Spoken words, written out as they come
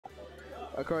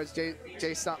Of course,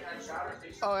 Jsan.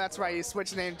 Oh, that's right. He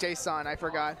switched name Jsan. I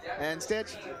forgot. And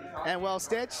Stitch. And well,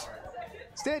 Stitch.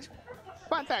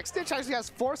 Fun fact: Stitch actually has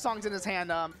 4 songs in his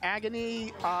hand.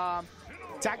 Agony.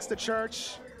 Tax the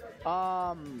Church.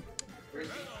 Oh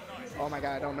my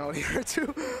God, I don't know the other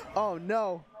 2. Oh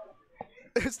no.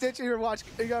 Stitch, you gotta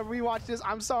rewatch this.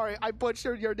 I'm sorry, I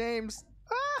butchered your names.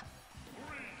 Ah!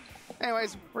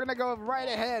 Anyways, we're gonna go right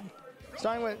ahead.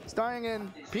 Starting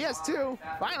in PS2.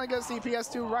 Finally gonna see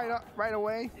PS2 right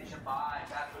away.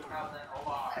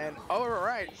 And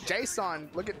alright,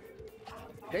 Jsan looking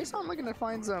to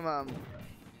find some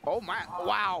oh my,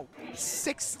 wow,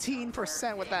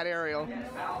 16% with that aerial.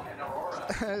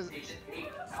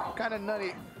 Kind of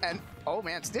nutty. And oh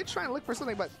man, Stitch trying to look for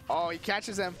something, but oh, he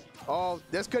catches him. Oh,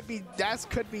 this could be,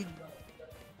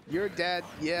 you're dead.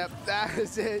 Yep, that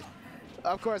is it.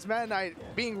 Of course, Meta Knight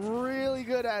being really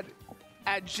good at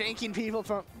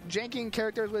janking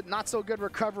characters with not so good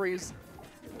recoveries.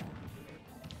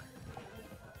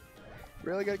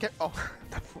 Really good. Oh,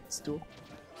 the footstool.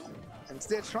 And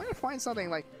Stitch trying to find something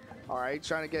like, all right,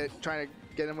 trying to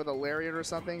get him with a lariat or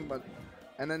something, but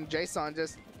and then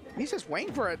Jsan he's just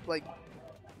waiting for it, like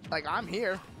I'm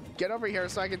here. Get over here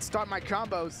so I can start my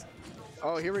combos.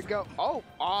 Oh, here we go. Oh,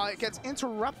 it gets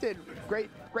interrupted.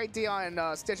 Great deal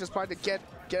on Stitch's part to get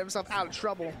himself out of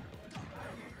trouble.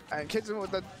 And kicks him with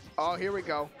the. Oh, here we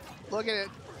go. Look at it.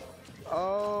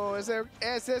 Oh, is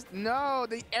this? No,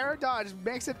 the air dodge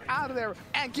makes it out of there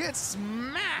and gets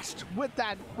smashed with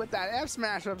that F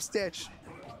smash of Stitch.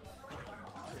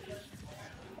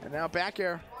 And now back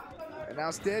air. And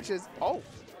now Stitch is. Oh,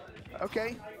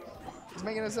 okay. He's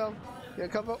making himself get a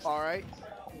couple. All right.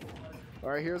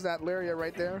 Here's that lariat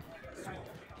right there.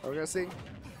 We're gonna see.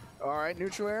 All right,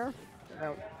 neutral air.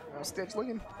 Now Stitch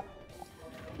looking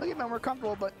more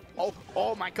comfortable, but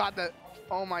oh my God,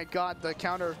 the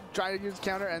counter. Try to use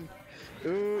counter and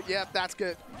ooh, yep, that's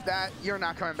good. That you're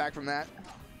not coming back from that.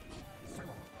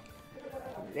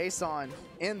 Jsan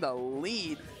in the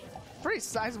lead, pretty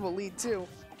sizable lead too.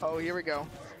 Oh, here we go.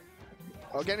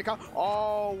 Oh, getting a call.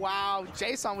 Oh wow,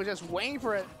 Jsan was just waiting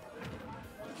for it.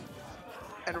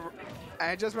 And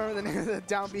I just remember the name of the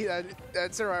downbeat that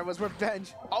Incineroar was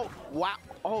Revenge. Oh wow.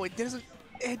 Oh,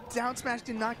 down smash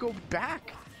did not go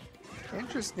back.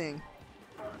 Interesting.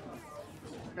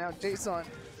 Now Jsan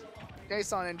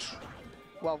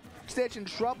Stitch in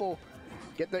trouble.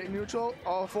 Get the neutral.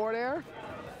 Oh, forward air.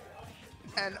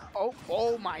 And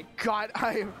oh my God,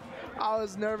 I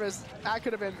was nervous. That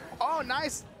could have been. Oh,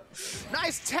 nice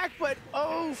tech, but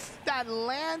that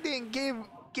landing gave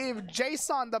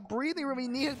Jsan the breathing room he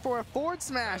needed for a forward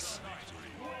smash.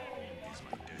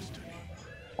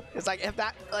 It's like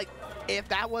if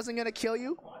that wasn't gonna kill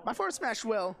you, my forward smash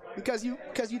will, because you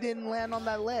didn't land on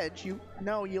that ledge. You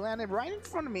landed right in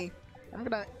front of me. I'm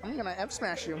gonna F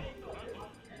smash you.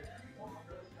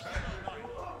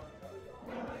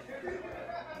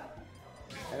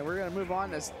 And we're gonna move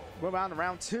on to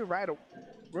round 2, right?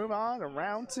 Move on to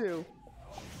round 2.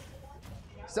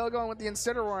 Still going with the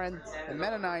Incineroar and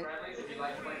Meta Knight.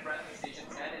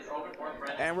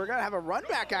 And we're gonna have a run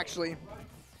back actually.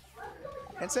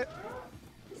 That's it.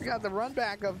 We got the run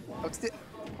back of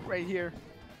right here.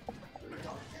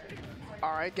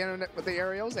 All right, getting it with the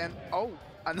aerials and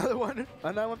another one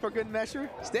for good measure.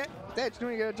 Stitch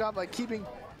doing a good job like keeping.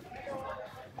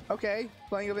 Okay,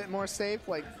 playing a bit more safe.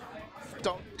 Like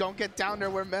don't get down there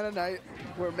where Meta Knight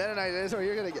is, or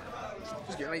you're gonna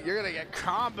get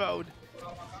comboed.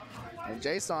 And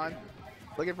Jsan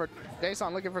looking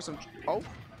for some. Oh,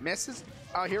 misses.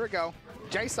 Oh, here we go.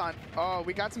 Jsan. Oh,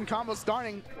 we got some combos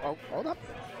starting. Oh, hold up.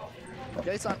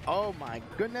 Jsan. Oh my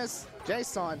goodness.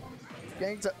 Jsan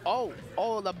getting to.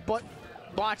 The butt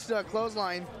botched the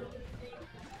clothesline.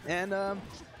 And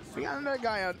we got another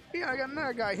guy out. We got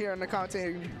another guy here in the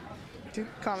commentating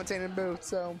booth.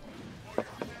 So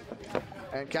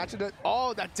and catching it.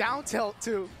 Oh, the down tilt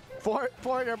to forward,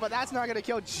 but that's not gonna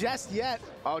kill just yet.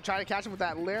 Oh, try to catch him with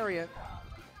that lariat.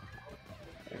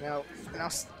 And now,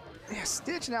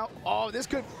 Stitch now. Oh, this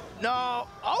could no.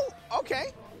 Oh,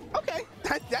 okay.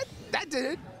 That did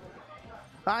it.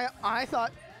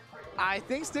 I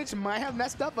think Stitch might have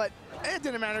messed up, but it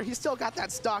didn't matter. He still got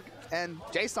that stock. And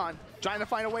Jsan trying to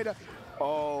find a way to.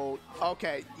 Oh,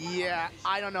 okay. Yeah,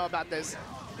 I don't know about this.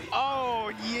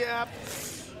 Oh, yeah.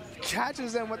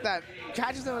 Catches him with that.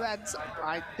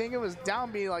 I think it was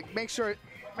down B. Like make sure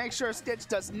Stitch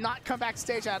does not come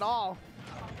backstage at all.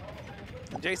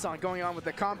 Jsan going on with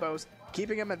the combos,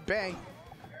 keeping him at bay.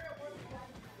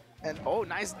 And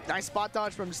nice spot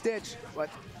dodge from Stitch.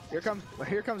 But here comes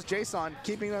Jsan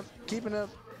keeping him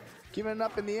Keeping it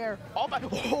up in the air.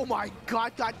 Oh my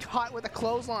God, got caught with a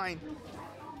clothesline.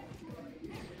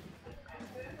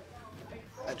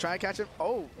 Trying to catch him.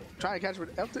 Oh, trying to catch him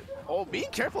with oh, be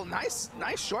careful. Nice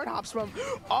short hops from.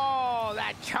 Oh,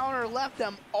 that counter left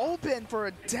them open for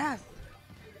a death.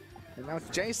 And now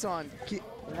Jsan.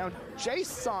 Now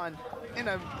Jsan in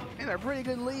a pretty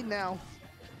good lead now.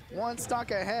 One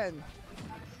stock ahead.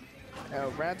 Oh,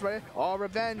 Brad's ready. Oh,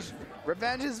 revenge.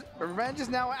 Revenge is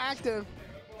now active.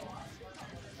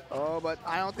 Oh, but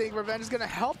I don't think revenge is gonna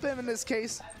help him in this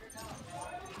case.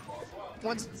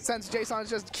 Since Jsan is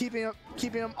just keeping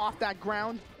him off that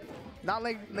ground, not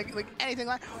like anything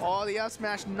like. Oh, the up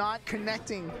smash not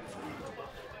connecting.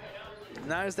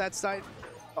 Now there's that side.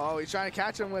 Oh, he's trying to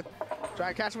catch him with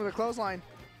a clothesline.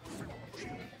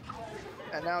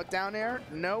 And now down air.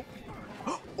 Nope.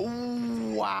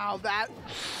 Ooh, wow, that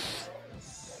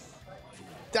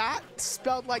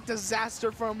spelled like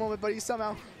disaster for a moment, but he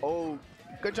somehow. Oh,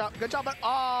 good job, but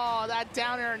oh, that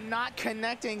down air not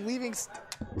connecting, leaving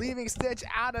Stitch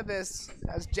out of this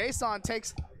as Jsan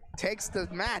takes the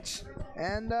match.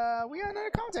 And we got another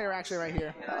commentator actually right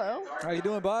here. Hello. How you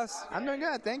doing, boss? I'm doing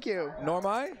good, thank you.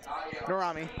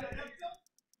 Norami.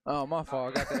 Oh, my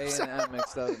fault. I got the A and the M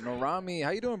mixed up. Norami,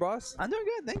 how you doing, boss? I'm doing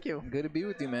good, thank you. Good to be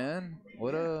with you, man.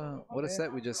 What a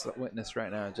set we just witnessed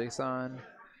right now. Jsan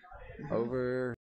over